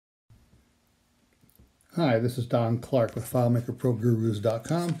Hi, this is Don Clark with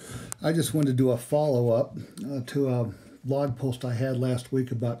FileMakerProGurus.com. I just wanted to do a follow-up to a blog post I had last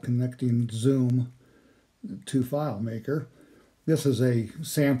week about connecting Zoom to FileMaker. This is a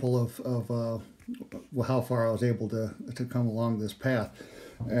sample of how far I was able to come along this path.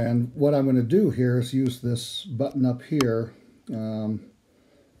 And what I'm going to do here is use this button up here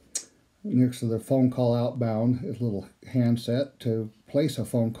next to the phone call outbound, a little handset to place a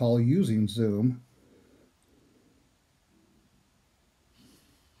phone call using Zoom.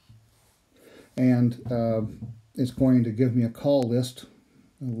 And it's going to give me a call list,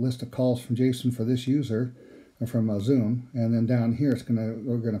 a list of calls from Jason for this user, from Zoom. And then down here,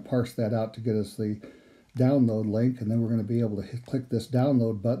 we're going to parse that out to get us the download link, and then we're going to be able to click this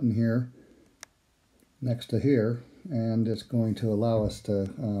download button here, next to here, and it's going to allow us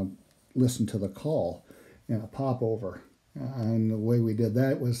to listen to the call in a popover. And the way we did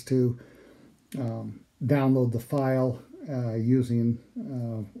that was to download the file using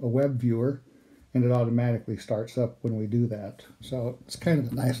a web viewer, and it automatically starts up when we do that. So it's kind of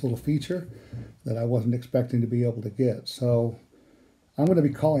a nice little feature that I wasn't expecting to be able to get. So I'm going to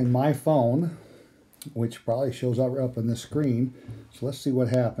be calling my phone, which probably shows up on this screen. So let's see what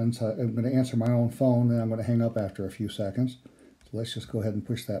happens. I'm going to answer my own phone, and I'm going to hang up after a few seconds. So let's just go ahead and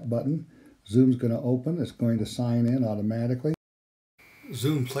push that button. Zoom's going to open. It's going to sign in automatically.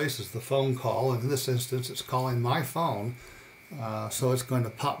 Zoom places the phone call, and in this instance it's calling my phone. So it's going to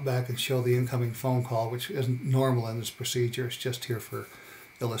pop back and show the incoming phone call, which isn't normal in this procedure. It's just here for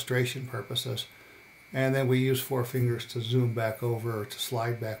illustration purposes. And then we use 4 fingers to zoom back over, or to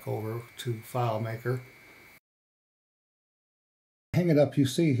slide back over to FileMaker. Hang it up, you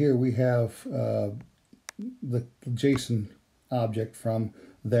see here we have the JSON object from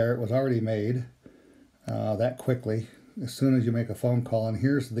there. It was already made that quickly as soon as you make a phone call. And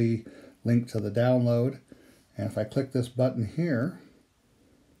here's the link to the download. And if I click this button here,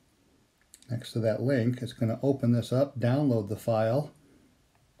 next to that link, it's going to open this up, download the file,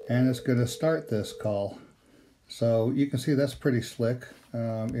 and it's going to start this call. So you can see that's pretty slick,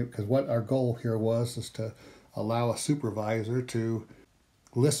 because what our goal here is to allow a supervisor to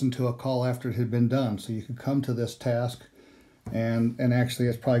listen to a call after it had been done. So you can come to this task, and actually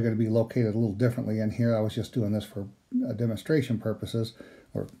it's probably going to be located a little differently in here. I was just doing this for demonstration purposes,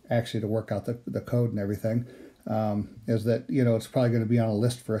 or actually to work out the code and everything. Is that, it's probably going to be on a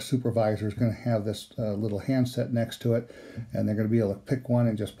list for a supervisor who's going to have this little handset next to it, and they're going to be able to pick one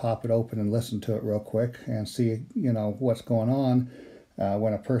and just pop it open and listen to it real quick and see, what's going on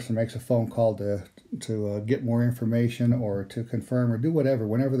when a person makes a phone call to get more information or to confirm or do whatever.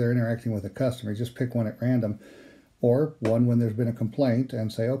 Whenever they're interacting with a customer, just pick one at random, or one when there's been a complaint,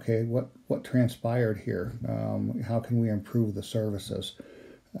 and say, okay, what transpired here? How can we improve the services?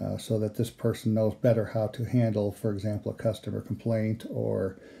 So that this person knows better how to handle, for example, a customer complaint,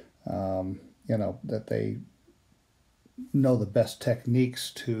 or that they know the best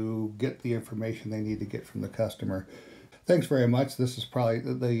techniques to get the information they need to get from the customer. Thanks very much. This is probably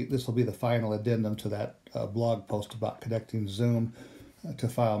this will be the final addendum to that blog post about connecting Zoom to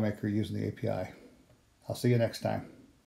FileMaker using the API. I'll see you next time.